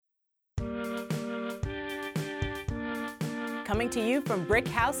Coming to you from Brick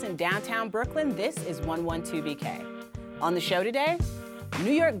House in downtown Brooklyn, this is 112BK. On the show today,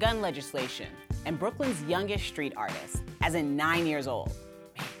 New York gun legislation and Brooklyn's youngest street artist, as in 9 years old.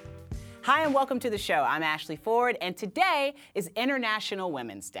 Hi and welcome to the show. I'm Ashley Ford, and today is International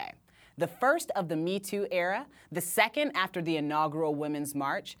Women's Day. The first of the Me Too era, the second after the inaugural Women's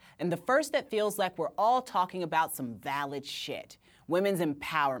March, and the first that feels like we're all talking about some valid shit. Women's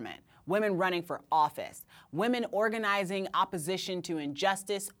empowerment, women running for office, women organizing opposition to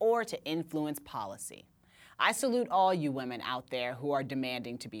injustice or to influence policy. I salute all you women out there who are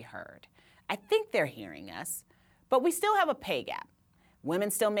demanding to be heard. I think they're hearing us, but we still have a pay gap.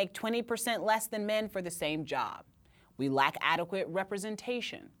 Women still make 20% less than men for the same job. We lack adequate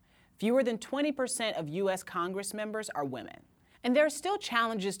representation. Fewer than 20% of U.S. Congress members are women. And there are still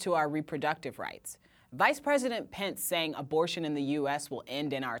challenges to our reproductive rights. Vice President Pence saying abortion in the U.S. will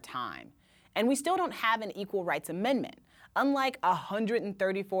end in our time. And we still don't have an equal rights amendment, unlike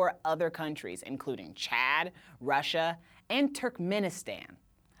 134 other countries, including Chad, Russia, and Turkmenistan.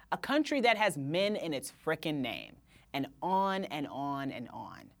 A country that has men in its frickin' name, and on and on and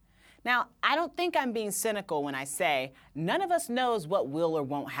on. Now, I don't think I'm being cynical when I say none of us knows what will or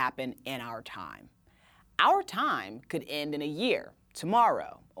won't happen in our time. Our time could end in a year,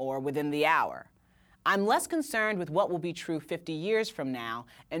 tomorrow, or within the hour. I'm less concerned with what will be true 50 years from now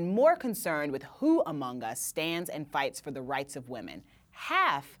and more concerned with who among us stands and fights for the rights of women,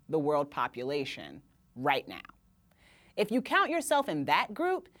 half the world population, right now. If you count yourself in that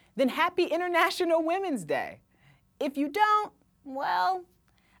group, then happy International Women's Day. If you don't, well,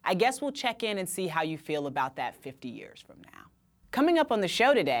 I guess we'll check in and see how you feel about that 50 years from now. Coming up on the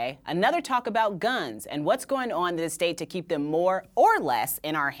show today, another talk about guns and what's going on in the state to keep them more or less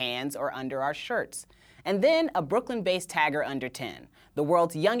in our hands or under our shirts. And then a Brooklyn-based tagger under 10, the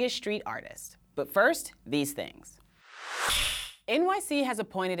world's youngest street artist. But first, these things. NYC has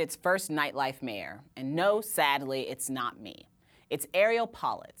appointed its first nightlife mayor, and no, sadly, it's not me. It's Ariel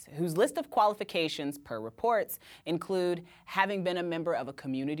Pollitz, whose list of qualifications, per reports, include having been a member of a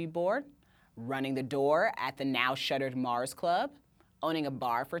community board, running the door at the now-shuttered Mars Club, owning a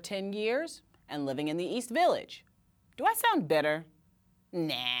bar for 10 years, and living in the East Village. Do I sound bitter?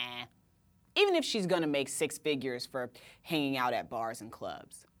 Nah. Even if she's gonna make six figures for hanging out at bars and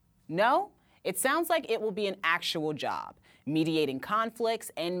clubs. No, it sounds like it will be an actual job, mediating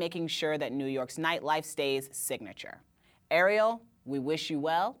conflicts and making sure that New York's nightlife stays signature. Ariel, we wish you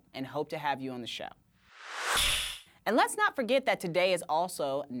well and hope to have you on the show. And let's not forget that today is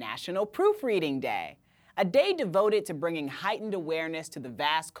also National Proofreading Day, a day devoted to bringing heightened awareness to the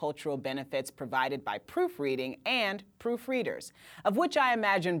vast cultural benefits provided by proofreading and proofreaders, of which I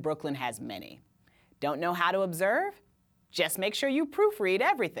imagine Brooklyn has many. Don't know how to observe? Just make sure you proofread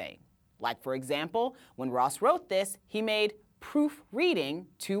everything. Like, for example, when Ross wrote this, he made proofreading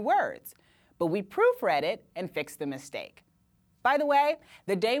 2 words. But we proofread it and fixed the mistake. By the way,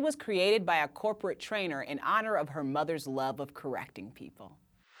 the day was created by a corporate trainer in honor of her mother's love of correcting people.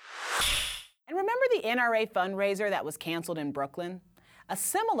 And remember the NRA fundraiser that was canceled in Brooklyn? A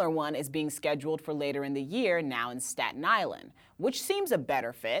similar one is being scheduled for later in the year, now in Staten Island, which seems a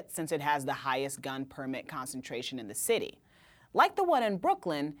better fit since it has the highest gun permit concentration in the city. Like the one in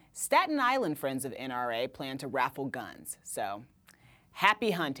Brooklyn, Staten Island Friends of NRA plan to raffle guns. So,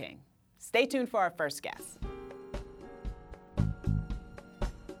 happy hunting. Stay tuned for our first guest.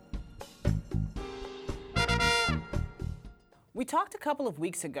 We talked a couple of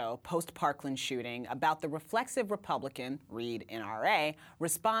weeks ago, post-Parkland shooting, about the reflexive Republican, read NRA,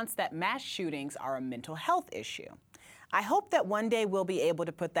 response that mass shootings are a mental health issue. I hope that one day we'll be able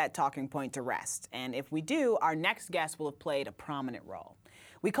to put that talking point to rest, and if we do, our next guest will have played a prominent role.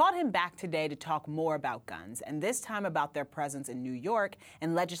 We called him back today to talk more about guns, and this time about their presence in New York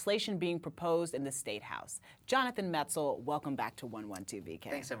and legislation being proposed in the State House. Jonathan Metzl, welcome back to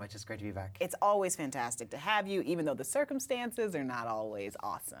 112BK. Thanks so much. It's great to be back. It's always fantastic to have you, even though the circumstances are not always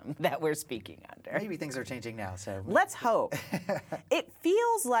awesome that we're speaking under. Maybe things are changing now, so. Let's hope. It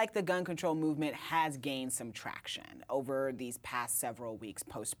feels like the gun control movement has gained some traction over these past several weeks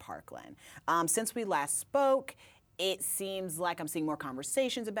post-Parkland. Since we last spoke, it seems like I'm seeing more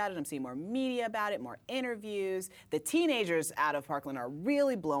conversations about it, I'm seeing more media about it, more interviews. The teenagers out of Parkland are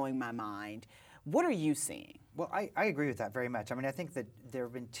really blowing my mind. What are you seeing? Well, I agree with that very much. I mean, I think that there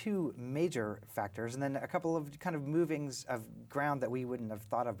have been 2 major factors and then a couple of kind of movings of ground that we wouldn't have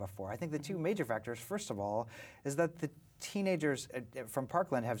thought of before. I think the 2 major factors, first of all, is that the teenagers from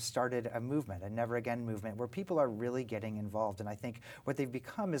Parkland have started a movement, a Never Again movement, where people are really getting involved. And I think what they've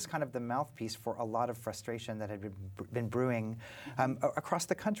become is kind of the mouthpiece for a lot of frustration that had been brewing across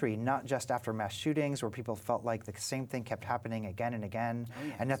the country, not just after mass shootings where people felt like the same thing kept happening again and again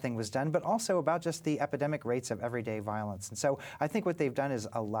and nothing was done, but also about just the epidemic rates of everyday violence. And so I think what they've done is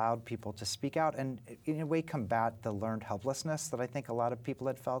allowed people to speak out and in a way combat the learned helplessness that I think a lot of people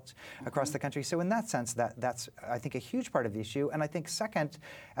had felt across the country. So in that sense, that's I think a huge part of the issue. And I think second,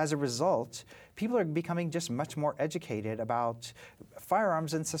 as a result, people are becoming just much more educated about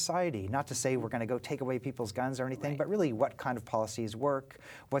firearms in society. Not to say we're going to go take away people's guns or anything, but really what kind of policies work,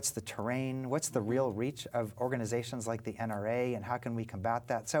 what's the terrain, what's the real reach of organizations like the NRA, and how can we combat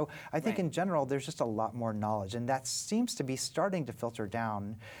that? So I think in general, there's just a lot more knowledge, and that seems to be starting to filter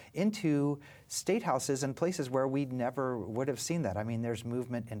down into state houses and places where we never would have seen that. I mean, there's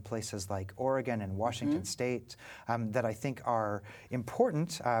movement in places like Oregon and Washington State that I think are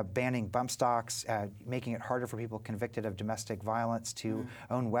important, banning bump stocks, making it harder for people convicted of domestic violence to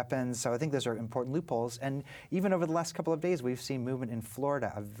own weapons. So I think those are important loopholes. And even over the last couple of days, we've seen movement in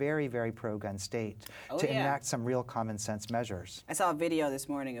Florida, a very, very pro-gun state, to enact some real common sense measures. I saw a video this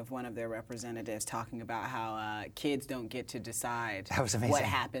morning of one of their representatives talking about how kids don't get to decide what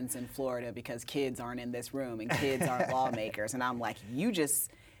happens in Florida because kids aren't in this room and kids aren't lawmakers. And I'm like, you just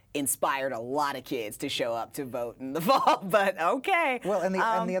inspired a lot of kids to show up to vote in the fall, but okay. Well, and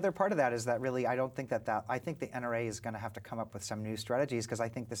the other part of that is that really, I don't think that I think the NRA is going to have to come up with some new strategies, because I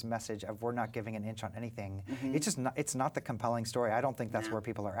think this message of we're not giving an inch on anything, it's not the compelling story. I don't think that's where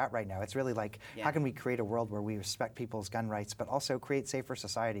people are at right now. It's really like, how can we create a world where we respect people's gun rights, but also create safer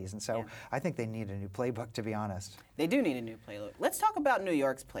societies? And so I think they need a new playbook, to be honest. They do need a new playbook. Let's talk about New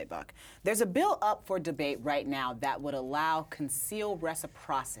York's playbook. There's a bill up for debate right now that would allow concealed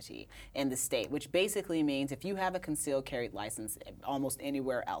reciprocity in the state, which basically means if you have a concealed carry license almost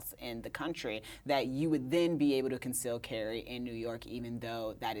anywhere else in the country, that you would then be able to conceal carry in New York, even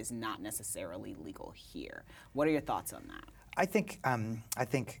though that is not necessarily legal here. What are your thoughts on that? I think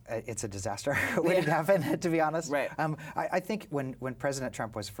it's a disaster waiting to happen, to be honest. Right. I think when President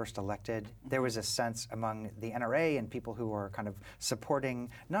Trump was first elected, there was a sense among the NRA and people who were kind of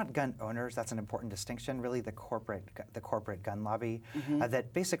supporting not gun owners, that's an important distinction, really the corporate gun lobby,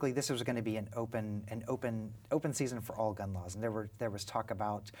 that basically this was going to be an open season for all gun laws, and there was talk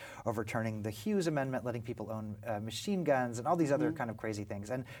about overturning the Hughes Amendment, letting people own machine guns, and all these other kind of crazy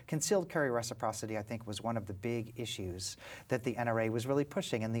things. And concealed carry reciprocity, I think, was one of the big issues that the NRA was really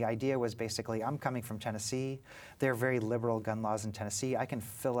pushing. And the idea was basically, I'm coming from Tennessee. There are very liberal gun laws in Tennessee. I can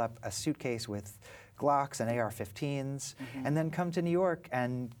fill up a suitcase with Glocks and AR-15s and then come to New York,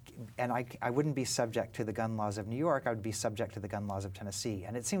 and I wouldn't be subject to the gun laws of New York. I would be subject to the gun laws of Tennessee.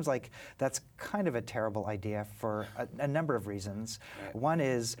 And it seems like that's kind of a terrible idea for a number of reasons. One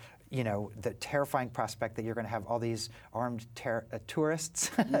is, the terrifying prospect that you're going to have all these armed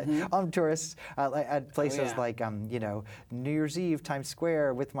tourists, armed tourists at places like, New Year's Eve, Times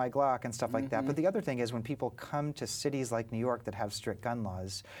Square with my Glock and stuff like that. But the other thing is when people come to cities like New York that have strict gun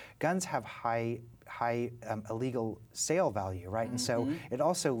laws, guns have high illegal sale value, right? And so it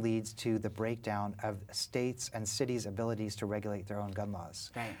also leads to the breakdown of states and cities' abilities to regulate their own gun laws.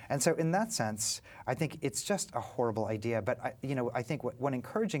 Right. And so in that sense, I think it's just a horrible idea. But I think one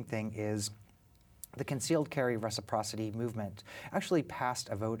encouraging thing is the concealed carry reciprocity movement actually passed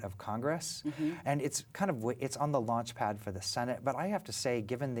a vote of Congress, and it's it's on the launch pad for the Senate. But I have to say,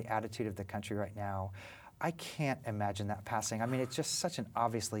 given the attitude of the country right now, I can't imagine that passing. I mean, it's just such an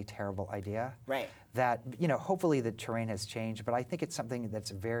obviously terrible idea. Right. That, hopefully the terrain has changed, but I think it's something that's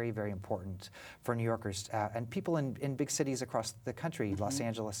very, very important for New Yorkers and people in big cities across the country, Los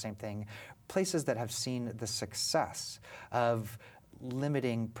Angeles, same thing, places that have seen the success of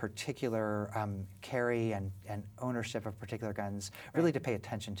limiting particular carry and ownership of particular guns, really to pay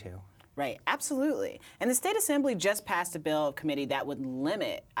attention to. Right, absolutely. And the State Assembly just passed a bill of committee that would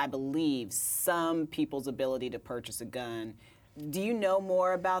limit, I believe, some people's ability to purchase a gun. Do you know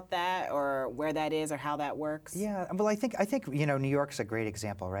more about that, or where that is, or how that works? Yeah, well, I think New York's a great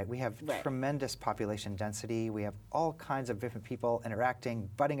example, right? We have tremendous population density. We have all kinds of different people interacting,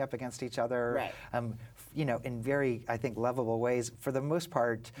 butting up against each other. Right. In very, I think, lovable ways. For the most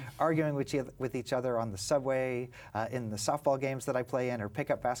part, arguing with each other on the subway, in the softball games that I play in, or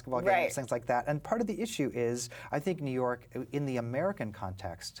pickup basketball games, things like that. And part of the issue is, I think New York, in the American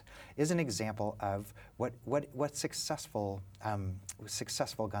context, is an example of what successful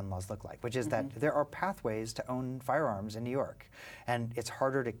gun laws look like, which is that there are pathways to own firearms in New York. And it's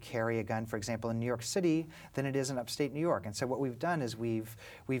harder to carry a gun, for example, in New York City than it is in upstate New York. And so what we've done is we've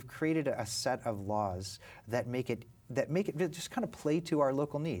created a set of laws that make it that make it just kind of play to our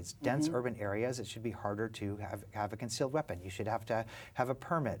local needs. Dense urban areas, it should be harder to have a concealed weapon. You should have to have a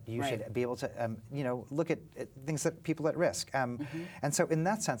permit. You should be able to look at things that people at risk. And so in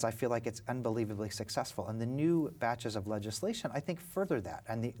that sense, I feel like it's unbelievably successful. And the new batches of legislation, I think, further that.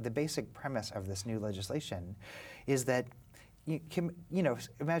 And the basic premise of this new legislation is that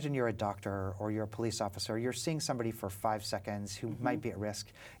imagine you're a doctor or you're a police officer. You're seeing somebody for 5 seconds who might be at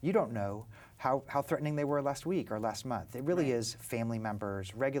risk. You don't know how threatening they were last week or last month. It really is family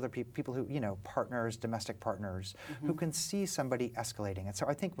members, regular people who, partners, domestic partners, who can see somebody escalating. And so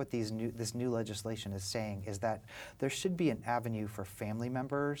I think what this new legislation is saying is that there should be an avenue for family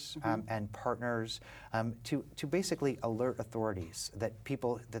members and partners to basically alert authorities that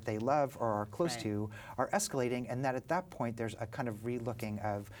people that they love or are close to are escalating, and that at that point there's a kind of relooking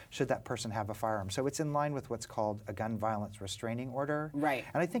of should that person have a firearm. So it's in line with what's called a gun violence restraining order. Right.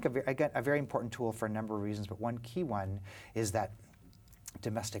 And I think a very important tool for a number of reasons, but one key one is that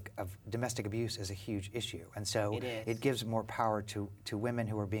domestic abuse is a huge issue, and so it gives more power to women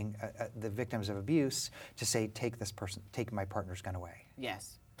who are being the victims of abuse to say, take my partner's gun away.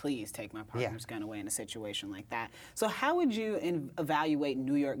 Yes. Please take my partner's gun away in a situation like that. So how would you evaluate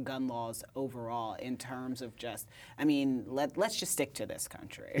New York gun laws overall in terms of let's just stick to this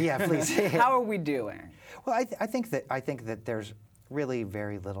country. Yeah, please. How are we doing? Well, I think that there's really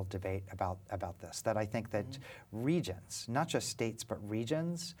very little debate about this, that I think that regions, not just states, but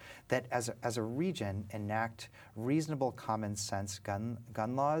regions, that as a region enact reasonable common sense gun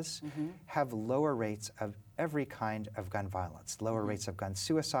laws, have lower rates of every kind of gun violence, lower rates of gun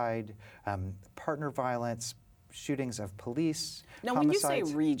suicide, partner violence, shootings of police, homicides. When you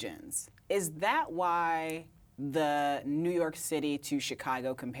say regions, is that why the New York City to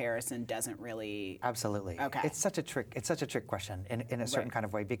Chicago comparison doesn't really? Absolutely. Okay. It's such a trick question in a certain kind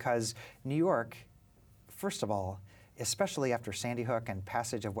of way, because New York, first of all, especially after Sandy Hook and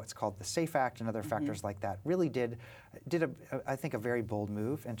passage of what's called the SAFE Act and other factors like that, really did I think a very bold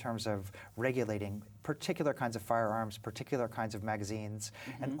move in terms of regulating particular kinds of firearms, particular kinds of magazines,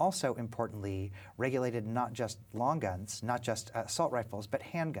 and also importantly regulated not just long guns, not just assault rifles, but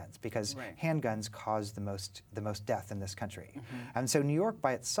handguns, because handguns cause the most death in this country. And so New York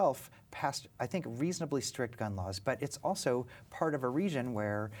by itself passed, I think, reasonably strict gun laws, but it's also part of a region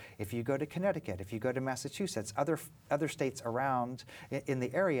where if you go to Connecticut, if you go to Massachusetts, other states around in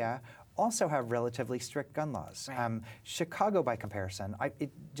the area also have relatively strict gun laws. Chicago, by comparison,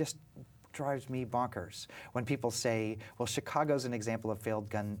 it just drives me bonkers when people say, well, Chicago's an example of failed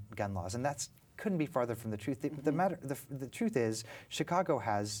gun laws, and that's couldn't be farther from the truth. The truth is, Chicago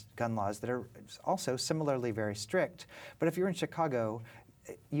has gun laws that are also similarly very strict, but if you're in Chicago,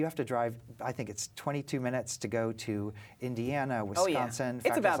 you have to drive, I think it's 22 minutes to go to Indiana, Wisconsin.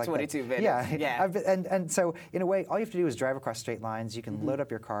 It's about 22 minutes. Yeah. And so, in a way, all you have to do is drive across straight lines. You can load up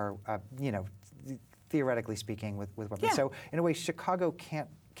your car, theoretically speaking, with weapons. Yeah. So, in a way, Chicago can't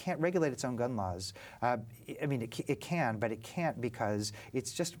regulate its own gun laws. It can, but it can't because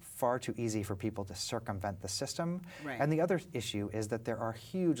it's just far too easy for people to circumvent the system. Right. And the other issue is that there are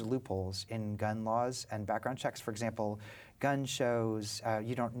huge loopholes in gun laws and background checks. For example, gun shows,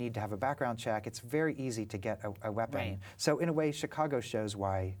 you don't need to have a background check. It's very easy to get a weapon. Right. So in a way, Chicago shows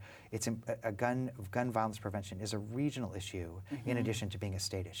why it's gun violence prevention is a regional issue in addition to being a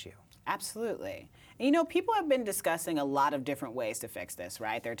state issue. Absolutely. And, people have been discussing a lot of different ways to fix this,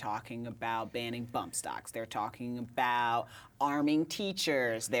 right? They're talking about banning bump stocks. They're talking about arming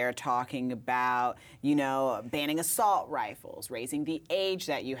teachers. They're talking about, banning assault rifles, raising the age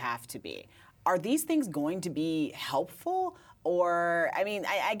that you have to be. Are these things going to be helpful? Or,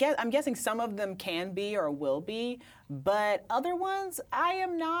 I'm guessing some of them can be or will be, but other ones I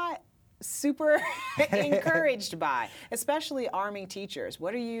am not super encouraged by, especially arming teachers.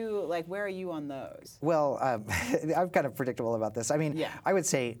 What are you, where are you on those? Well, I'm kind of predictable about this. I would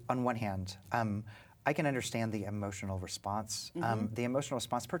say on one hand, I can understand the emotional response,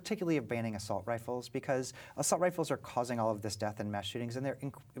 particularly of banning assault rifles, because assault rifles are causing all of this death and mass shootings, and they're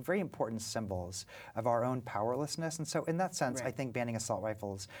very important symbols of our own powerlessness. And so in that sense, I think banning assault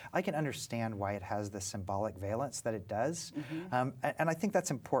rifles, I can understand why it has the symbolic valence that it does. And I think that's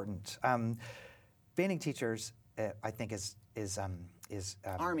important. Banning teachers, I think, is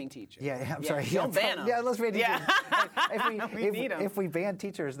arming teachers. I'm sorry. Don't ban them. Yeah, let's ban teachers. If we ban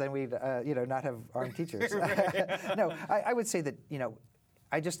teachers, then we'd not have armed teachers. No, I would say that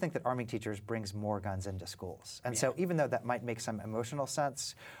I just think that arming teachers brings more guns into schools, and so even though that might make some emotional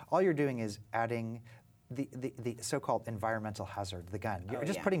sense, all you're doing is adding the so-called environmental hazard, the gun. You're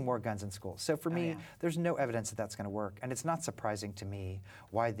just yeah. putting more guns in schools. So for me, yeah. there's no evidence that that's going to work. And it's not surprising to me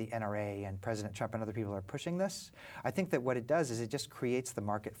why the NRA and President Trump and other people are pushing this. I think that what it does is it just creates the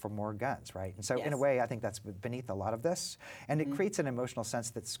market for more guns, right? And so Yes. in a way, I think that's beneath a lot of this. And it creates an emotional sense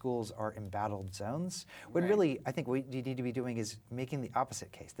that schools are embattled zones. When Right. really, I think what you need to be doing is making the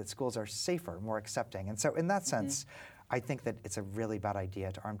opposite case, that schools are safer, more accepting. And so in that sense, I think that it's a really bad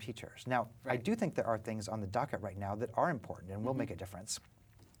idea to arm teachers. Now, I Right. do think there are things on the docket right now that are important and will make a difference.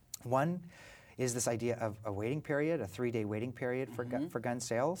 One is this idea of a waiting period, a 3-day waiting period for gun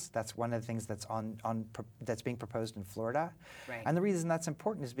sales. That's one of the things that's that's being proposed in Florida. Right. And the reason that's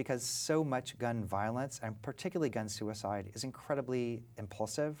important is because so much gun violence, and particularly gun suicide, is incredibly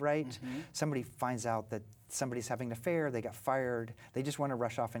impulsive, right? Somebody finds out that somebody's having an affair, they got fired, they just want to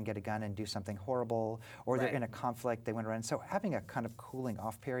rush off and get a gun and do something horrible, or they're Right. in a conflict, they want to run. So having a kind of cooling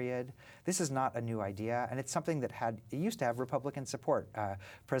off period, this is not a new idea, and it's something that it used to have Republican support.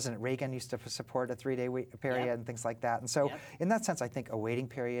 President Reagan used to support a 3-day period Yep. and things like that. And so Yep. in that sense, I think a waiting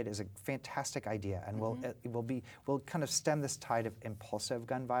period is a fantastic idea, and will kind of stem this tide of impulsive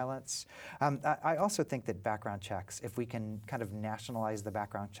gun violence. I also think that background checks, if we can kind of nationalize the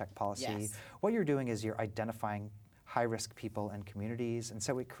background check policy, Yes. what you're doing is you're identifying high-risk people and communities, and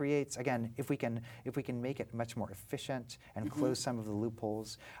so it creates, again, if we can make it much more efficient and close some of the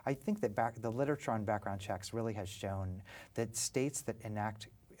loopholes. I think that the literature on background checks really has shown that states that enact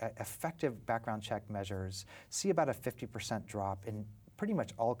effective background check measures see about a 50% drop in pretty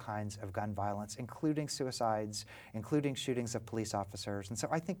much all kinds of gun violence, including suicides, including shootings of police officers. And so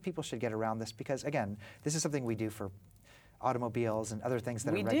I think people should get around this because, again, this is something we do for automobiles and other things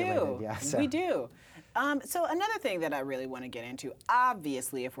that We are regulated. do. Yeah, We do. So another thing that I really want to get into,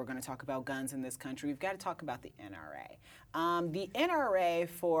 obviously, if we're going to talk about guns in this country, we've got to talk about the NRA. The NRA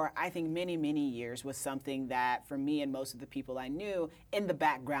for, I think, many, many years was something that, for me and most of the people I knew, in the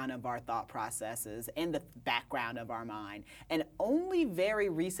background of our thought processes, in the background of our mind. And only very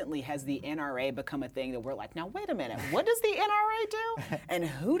recently has the NRA become a thing that we're like, now, wait a minute, what does the NRA do? And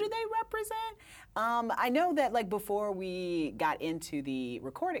who do they represent? I know that, like, before we got into the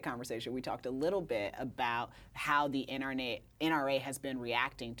recorded conversation, we talked a little bit about how the NRA has been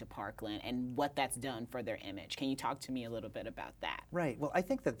reacting to Parkland and what that's done for their image. Can you talk to me a little bit about that? Right. Well, I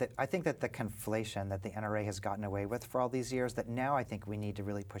think that the conflation that the NRA has gotten away with for all these years, that now I think we need to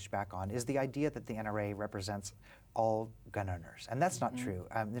really push back on, is the idea that the NRA represents all gun owners, and that's not true.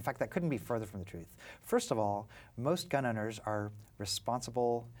 In fact, that couldn't be further from the truth. First of all, most gun owners are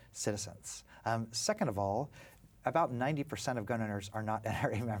responsible citizens. Second of all, about 90% of gun owners are not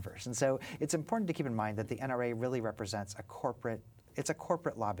NRA members. And so it's important to keep in mind that the NRA really represents a corporate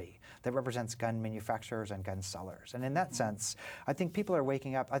lobby that represents gun manufacturers and gun sellers. And in that sense, I think people are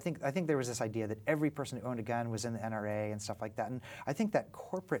waking up. I think there was this idea that every person who owned a gun was in the NRA and stuff like that. And I think that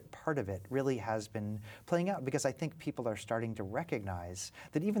corporate part of it really has been playing out because I think people are starting to recognize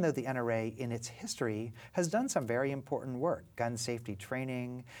that even though the NRA in its history has done some very important work, gun safety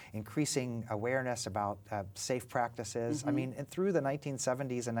training, increasing awareness about safe practices. I mean, and through the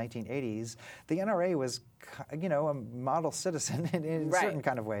 1970s and 1980s, the NRA was, a model citizen in Right. certain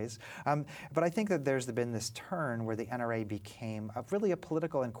kind of ways. But I think that there's been this turn where the NRA became really a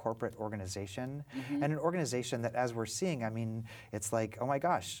political and corporate organization, and an organization that, as we're seeing, I mean, it's like, oh my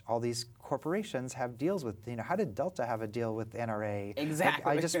gosh, all these corporations have deals with, how did Delta have a deal with the NRA?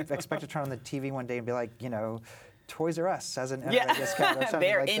 Exactly. I just expect to turn on the TV one day and be like, Toys R Us has an NRA discount or something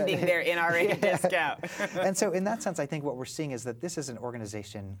They're like that. ending their NRA discount. And so in that sense, I think what we're seeing is that this is an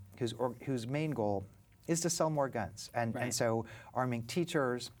organization whose main goal is to sell more guns. And so arming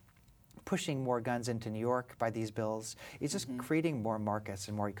teachers, pushing more guns into New York by these bills, is just creating more markets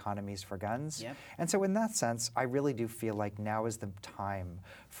and more economies for guns. Yep. And so in that sense, I really do feel like now is the time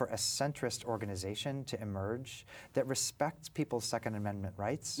for a centrist organization to emerge that respects people's Second Amendment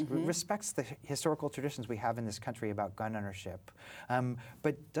rights, respects the historical traditions we have in this country about gun ownership,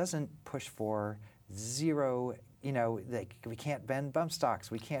 but doesn't push for zero, we can't bend bump stocks,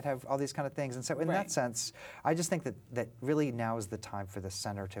 we can't have all these kind of things. And so in that sense, I just think that really now is the time for the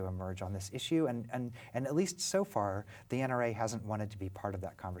center to emerge on this issue. And at least so far, the NRA hasn't wanted to be part of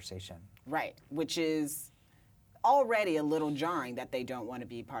that conversation. Right, which is already a little jarring that they don't want to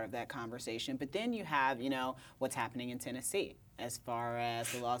be part of that conversation. But then you have, what's happening in Tennessee as far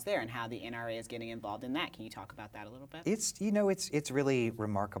as the laws there and how the NRA is getting involved in that. Can you talk about that a little bit? It's really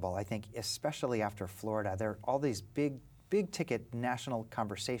remarkable. I think especially after Florida, there are all these big ticket national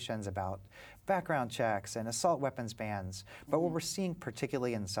conversations about background checks and assault weapons bans. But what we're seeing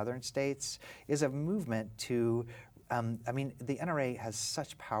particularly in southern states is a movement to I mean, the NRA has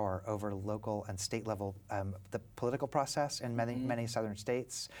such power over local and state level, the political process in many southern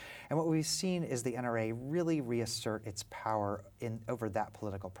states. And what we've seen is the NRA really reassert its power over that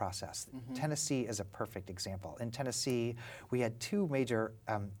political process. Tennessee is a perfect example. In Tennessee, we had two major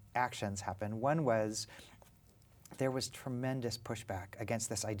actions happen. One was there was tremendous pushback against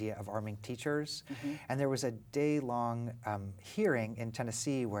this idea of arming teachers. And there was a day-long hearing in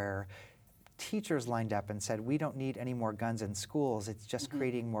Tennessee where teachers lined up and said, we don't need any more guns in schools, it's just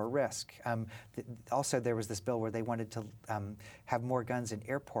creating more risk. Also, there was this bill where they wanted to have more guns in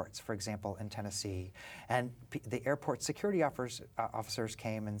airports, for example, in Tennessee. And the airport security officers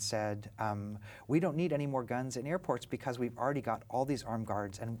came and said, we don't need any more guns in airports because we've already got all these armed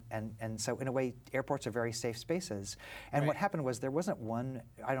guards. And so in a way, airports are very safe spaces. And what happened was there wasn't one,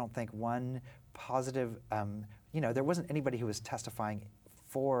 I don't think, one positive, there wasn't anybody who was testifying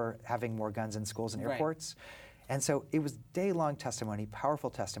for having more guns in schools and airports. And so it was day-long testimony, powerful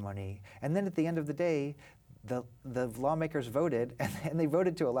testimony. And then at the end of the day, the lawmakers voted, and they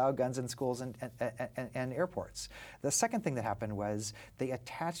voted to allow guns in schools and airports. The second thing that happened was they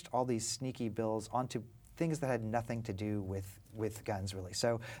attached all these sneaky bills onto things that had nothing to do with guns, really.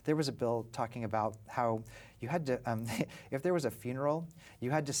 So there was a bill talking about how you had to, if there was a funeral, you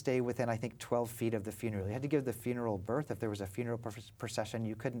had to stay within, I think, 12 feet of the funeral. You had to give the funeral birth. If there was a funeral procession,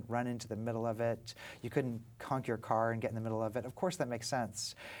 you couldn't run into the middle of it. You couldn't honk your car and get in the middle of it. Of course, that makes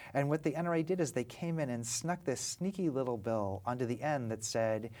sense. And what the NRA did is they came in and snuck this sneaky little bill onto the end that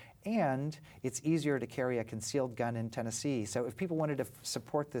said, and it's easier to carry a concealed gun in Tennessee. So if people wanted to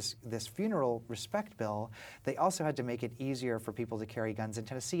support this funeral respect bill, they also had to make it easier for people to carry guns in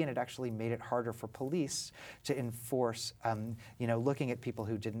Tennessee, and it actually made it harder for police to enforce, looking at people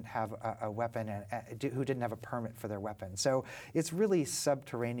who didn't have a weapon and who didn't have a permit for their weapon. So it's really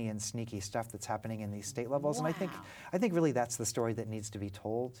subterranean, sneaky stuff that's happening in these state levels. Wow. And I think really that's the story that needs to be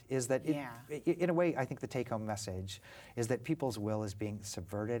told. Is that in a way, I think the take-home message is that people's will is being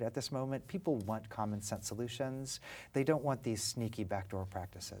subverted at this moment. People want common sense solutions. They don't want these sneaky backdoor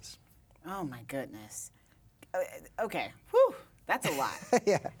practices. Oh my goodness. Okay. Whew. That's a lot.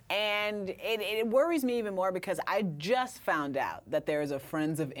 Yeah. And it worries me even more because I just found out that there is a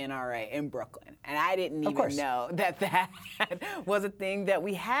Friends of NRA in Brooklyn. And I didn't even know that was a thing that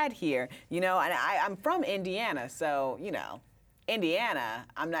we had here. And I'm from Indiana, so, Indiana,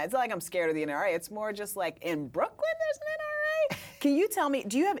 it's not like I'm scared of the NRA. It's more just like in Brooklyn there's an NRA? Can you tell me,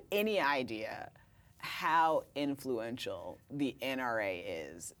 do you have any idea how influential the NRA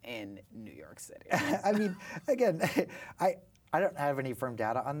is in New York City? I mean, again, I don't have any firm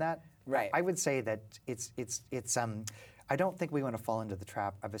data on that. Right. I would say that it's I don't think we want to fall into the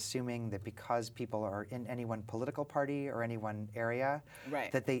trap of assuming that because people are in any one political party or any one area,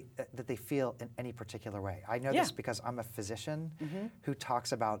 that they feel in any particular way. I know this because I'm a physician who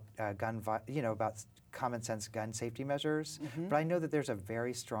talks about about common sense gun safety measures, but I know that there's a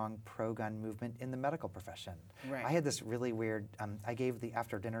very strong pro-gun movement in the medical profession. Right. I had this really weird, I gave the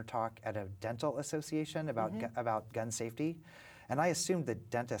after dinner talk at a dental association about gun safety, and I assumed that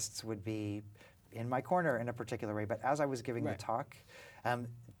dentists would be in my corner in a particular way, but as I was giving the talk,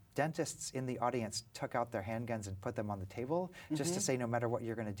 dentists in the audience took out their handguns and put them on the table just to say, no matter what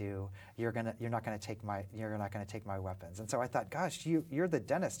you're going to do, you're not going to take my weapons. And so I thought, gosh, you're the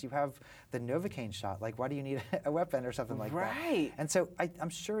dentist. You have the Novocaine shot. Like, why do you need a weapon or something like that? Right. And so I'm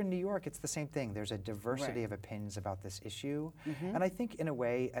sure in New York it's the same thing. There's a diversity of opinions about this issue, and I think in a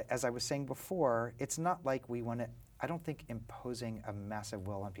way, as I was saying before, it's not like we want to. I don't think imposing a massive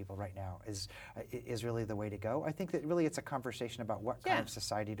will on people right now is really the way to go. I think that really it's a conversation about what kind of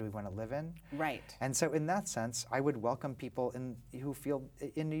society do we want to live in. Right. And so in that sense, I would welcome people who feel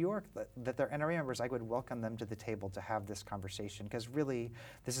in New York that they're NRA members. I would welcome them to the table to have this conversation, because really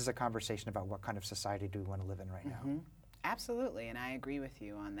this is a conversation about what kind of society do we want to live in right now. Absolutely, and I agree with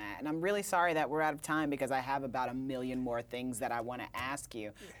you on that. And I'm really sorry that we're out of time because I have about a million more things that I want to ask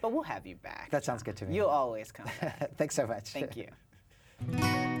you, but we'll have you back. That sounds good to me. You'll always come back. Thanks so much. Thank you.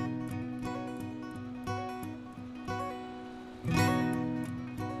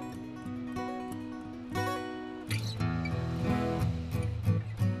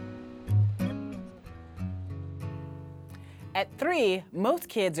 At 3, most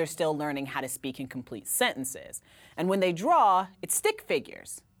kids are still learning how to speak in complete sentences. And when they draw, it's stick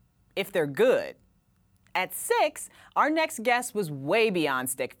figures, if they're good. At 6, our next guest was way beyond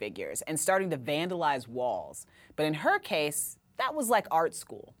stick figures and starting to vandalize walls. But in her case, that was like art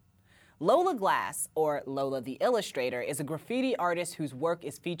school. Lola Glass, or Lola the Illustrator, is a graffiti artist whose work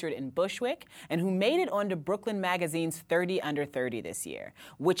is featured in Bushwick and who made it onto Brooklyn Magazine's 30 Under 30 this year,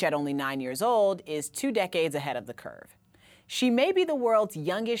 which at only 9 years old is 2 decades ahead of the curve. She may be the world's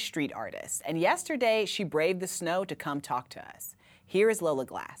youngest street artist, and yesterday she braved the snow to come talk to us. Here is Lola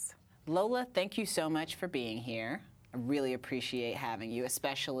Glass. Lola, thank you so much for being here. I really appreciate having you,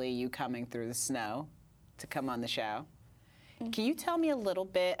 especially you coming through the snow to come on the show. Can you tell me a little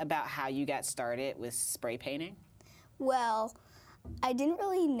bit about how you got started with spray painting? Well, I didn't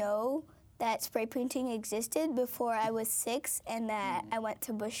really know that spray painting existed before I was 6 and that I went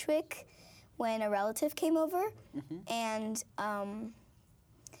to Bushwick when a relative came over. And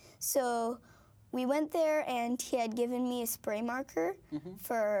so we went there and he had given me a spray marker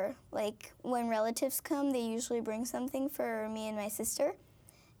for, like, when relatives come, they usually bring something for me and my sister.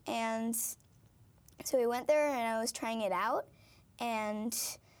 And so we went there and I was trying it out, and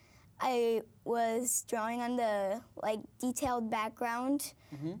I was drawing on the, like, detailed background.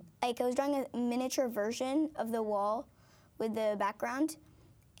 Like, I was drawing a miniature version of the wall with the background,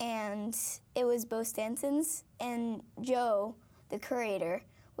 and it was Bo Stanson's, and Joe, the curator,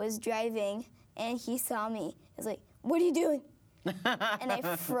 was driving, and he saw me. He was like, "What are you doing?" And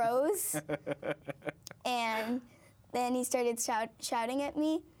I froze, and then he started shouting at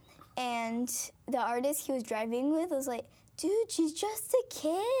me. And the artist he was driving with was like, "Dude, she's just a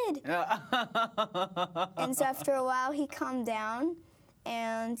kid." And so after a while, he calmed down,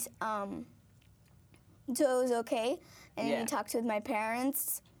 and so it was okay. And he talked with my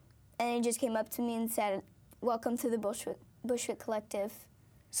parents, and he just came up to me and said, "Welcome to the Bushwick Collective."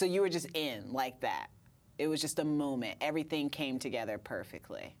 So you were just in like that. It was just a moment. Everything came together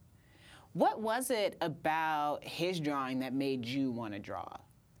perfectly. What was it about his drawing that made you want to draw?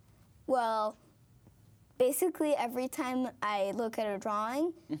 Well, basically every time I look at a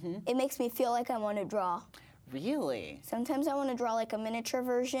drawing, it makes me feel like I want to draw. Really? Sometimes I want to draw like a miniature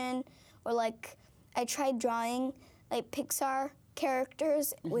version, or like I tried drawing like Pixar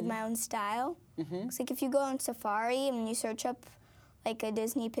characters with my own style. It's like if you go on Safari and you search up like a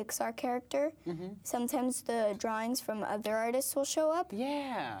Disney Pixar character, sometimes the drawings from other artists will show up.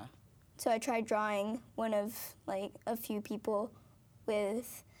 Yeah. So I tried drawing one of like a few people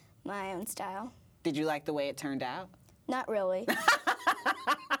with my own style. Did you like the way it turned out? Not really.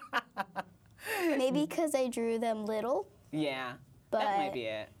 Maybe because I drew them little. Yeah, but that might be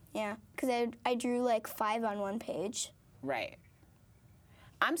it. Yeah, because I drew like 5 on one page. Right.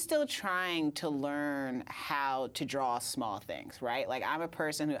 I'm still trying to learn how to draw small things, right? Like, I'm a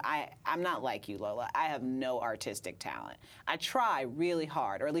person who, I'm not like you, Lola. I have no artistic talent. I try really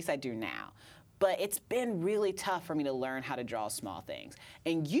hard, or at least I do now. But it's been really tough for me to learn how to draw small things.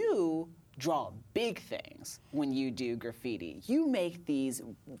 And you draw big things when you do graffiti. You make these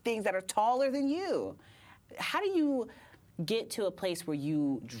things that are taller than you. How do you get to a place where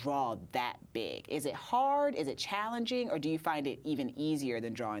you draw that big? Is it hard? Is it challenging? Or do you find it even easier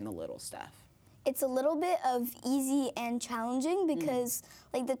than drawing the little stuff? It's a little bit of easy and challenging because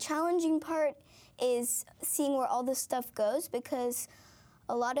like the challenging part is seeing where all this stuff goes, because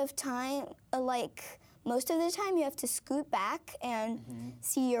a lot of time, like most of the time, you have to scoot back and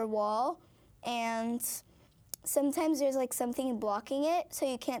see your wall, and sometimes there's like something blocking it, so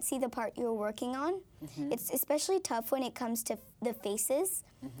you can't see the part you're working on. It's especially tough when it comes to the faces,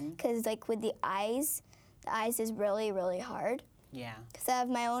 because like with the eyes is really, really hard. Yeah. Because I have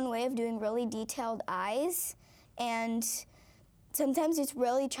my own way of doing really detailed eyes, and sometimes it's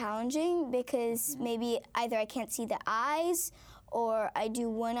really challenging because maybe either I can't see the eyes, or I do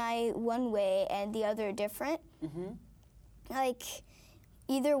one eye one way and the other different. Like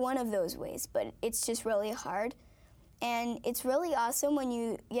either one of those ways, but it's just really hard. And it's really awesome when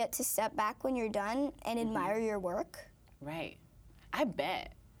you get to step back when you're done and admire your work. Right. I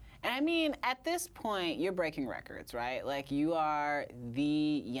bet. And I mean, at this point, you're breaking records, right? Like, you are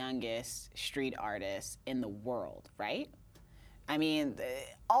the youngest street artist in the world, right? I mean,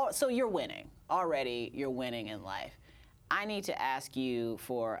 so you're winning. Already, you're winning in life. I need to ask you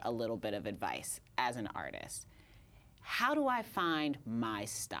for a little bit of advice as an artist. How do I find my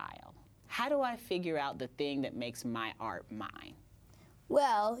style? How do I figure out the thing that makes my art mine?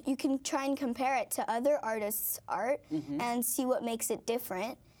 Well, you can try and compare it to other artists' art and see what makes it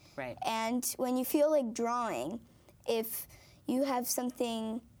different. Right. And when you feel like drawing, if you have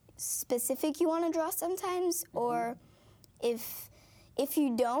something specific you want to draw sometimes, or if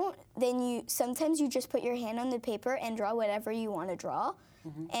you don't, then sometimes you just put your hand on the paper and draw whatever you want to draw.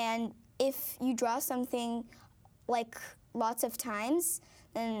 And if you draw something like lots of times,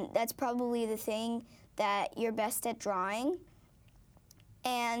 then that's probably the thing that you're best at drawing.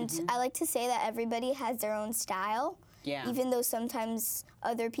 And I like to say that everybody has their own style. Yeah. Even though sometimes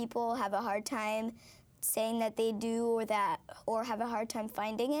other people have a hard time saying that they do or have a hard time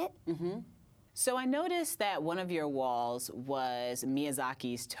finding it. So I noticed that one of your walls was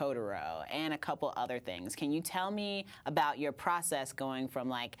Miyazaki's Totoro and a couple other things. Can you tell me about your process going from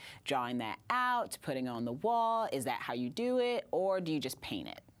like drawing that out to putting it on the wall? Is that how you do it, or do you just paint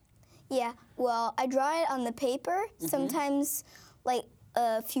it? Yeah, well, I draw it on the paper, sometimes like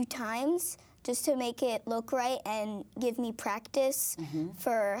a few times, just to make it look right and give me practice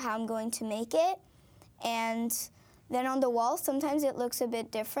for how I'm going to make it. And then on the wall, sometimes it looks a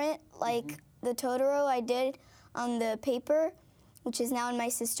bit different. Like the Totoro I did on the paper, which is now in my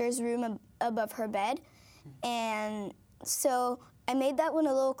sister's room above her bed. And so I made that one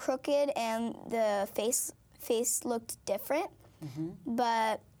a little crooked and the face looked different.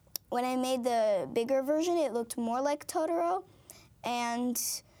 But when I made the bigger version, it looked more like Totoro, and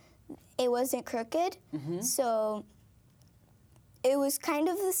it wasn't crooked. So it was kind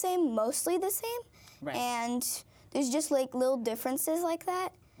of the same, mostly the same. Right. And there's just like little differences like that.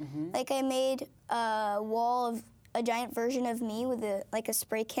 Like I made a wall of a giant version of me with a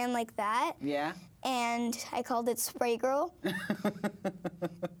spray can like that. Yeah. And I called it Spray Girl.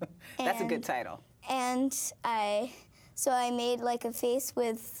 That's a good title. And I made like a face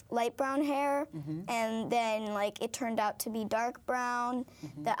with light brown hair, and then like it turned out to be dark brown.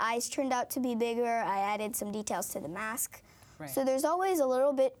 The eyes turned out to be bigger. I added some details to the mask. Right. So there's always a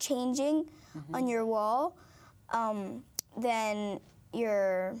little bit changing on your wall than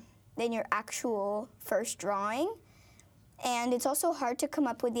your actual first drawing. And it's also hard to come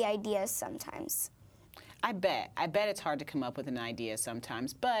up with the ideas sometimes. I bet it's hard to come up with an idea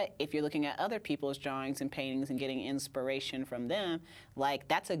sometimes, but if you're looking at other people's drawings and paintings and getting inspiration from them, like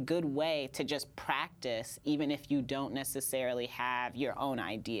that's a good way to just practice even if you don't necessarily have your own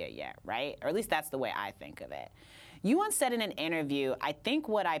idea yet, right? Or at least that's the way I think of it. You once said in an interview, I think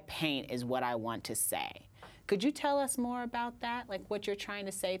what I paint is what I want to say. Could you tell us more about that, like what you're trying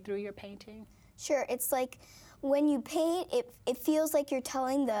to say through your painting? Sure, it's like when you paint, it feels like you're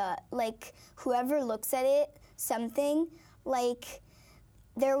telling whoever looks at it something. Like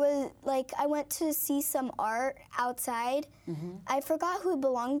I went to see some art outside. I forgot who it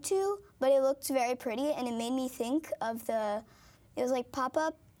belonged to, but it looked very pretty, and it made me think of it was like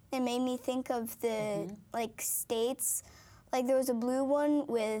pop-up. It made me think of the like states. Like there was a blue one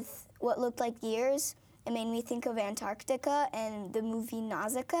with what looked like ears. It made me think of Antarctica and the movie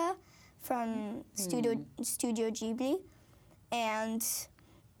Nausicaa from Studio Ghibli. And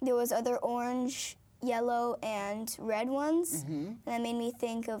there was other orange, yellow, and red ones. And that made me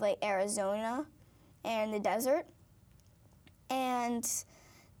think of like Arizona and the desert. And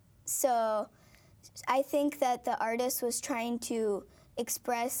so I think that the artist was trying to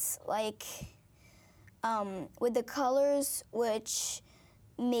express like with the colors, which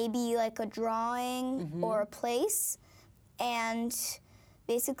may be like a drawing or a place. And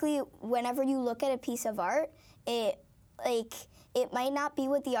basically, whenever you look at a piece of art, it might not be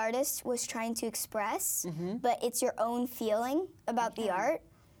what the artist was trying to express, but it's your own feeling about the art.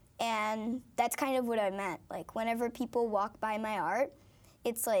 And that's kind of what I meant. Like whenever people walk by my art,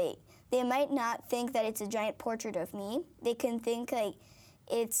 it's like they might not think that it's a giant portrait of me. They can think like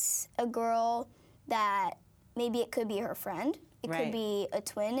it's a girl that maybe it could be her friend. It could be a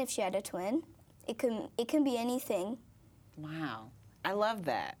twin if she had a twin. It can be anything. Wow, I love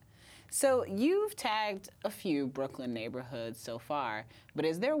that. So you've tagged a few Brooklyn neighborhoods so far, but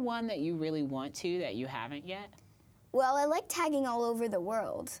is there one that you really want to that you haven't yet? Well, I like tagging all over the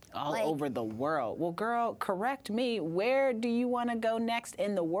world. All over the world. Well, girl, correct me. Where do you want to go next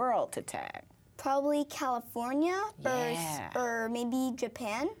in the world to tag? Probably California or maybe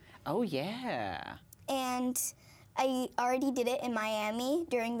Japan. Oh, yeah. And I already did it in Miami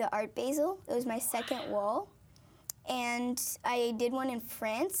during the Art Basel. It was my second wall. And I did one in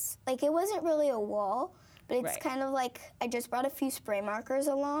France. Like, it wasn't really a wall, but it's kind of like I just brought a few spray markers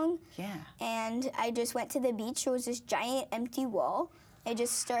along. Yeah. And I just went to the beach. There was this giant empty wall. I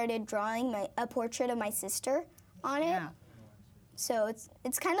just started drawing a portrait of my sister on it. So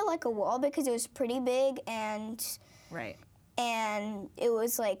it's kind of like a wall because it was pretty big and and it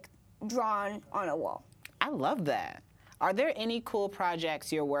was like drawn on a wall. I love that. Are there any cool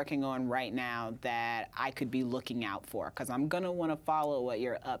projects you're working on right now that I could be looking out for? Because I'm going to want to follow what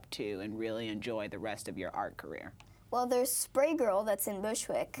you're up to and really enjoy the rest of your art career. Well, there's Spray Girl that's in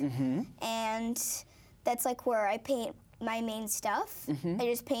Bushwick. And that's like where I paint my main stuff. I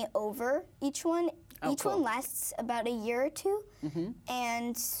just paint over each one. Each one lasts about a year or two.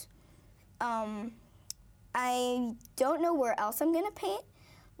 And I don't know where else I'm gonna paint,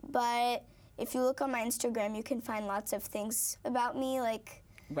 but if you look on my Instagram, you can find lots of things about me, like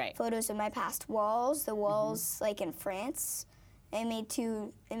photos of my past walls, the walls like in France. I made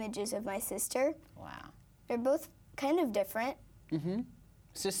 2 images of my sister. Wow. They're both kind of different.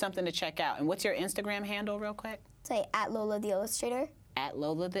 It's just something to check out. And what's your Instagram handle real quick? It's like at Lola the Illustrator. At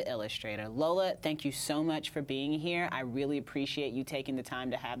Lola the Illustrator. Lola, thank you so much for being here. I really appreciate you taking the time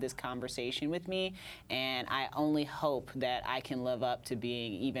to have this conversation with me, and I only hope that I can live up to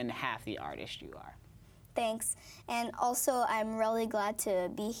being even half the artist you are. Thanks. And also, I'm really glad to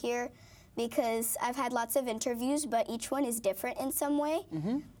be here because I've had lots of interviews, but each one is different in some way.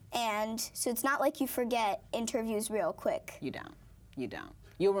 And so it's not like you forget interviews real quick. You don't. You don't.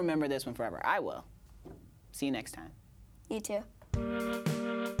 You'll remember this one forever. I will. See you next time. You too.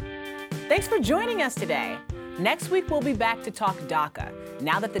 Thanks for joining us today. Next week, we'll be back to talk DACA,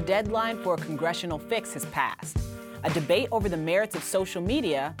 now that the deadline for a congressional fix has passed. A debate over the merits of social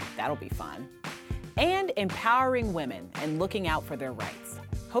media, that'll be fun. And empowering women and looking out for their rights.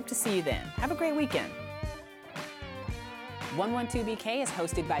 Hope to see you then. Have a great weekend. 112BK is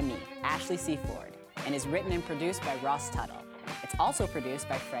hosted by me, Ashley C. Ford, and is written and produced by Ross Tuttle. It's also produced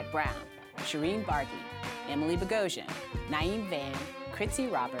by Fred Brown, Shireen Barghi, Emily Bogosian, Naeem Van,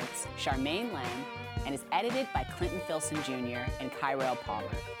 Kritzy Roberts, Charmaine Lamb, and is edited by Clinton Filson Jr. and Kyrell Palmer.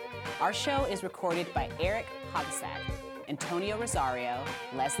 Our show is recorded by Eric Hagasak, Antonio Rosario,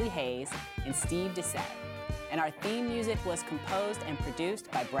 Leslie Hayes, and Steve Dissett. And our theme music was composed and produced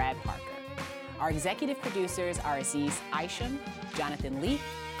by Brad Parker. Our executive producers are Aziz Isham, Jonathan Leaf,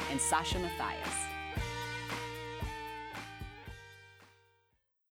 and Sasha Mathias.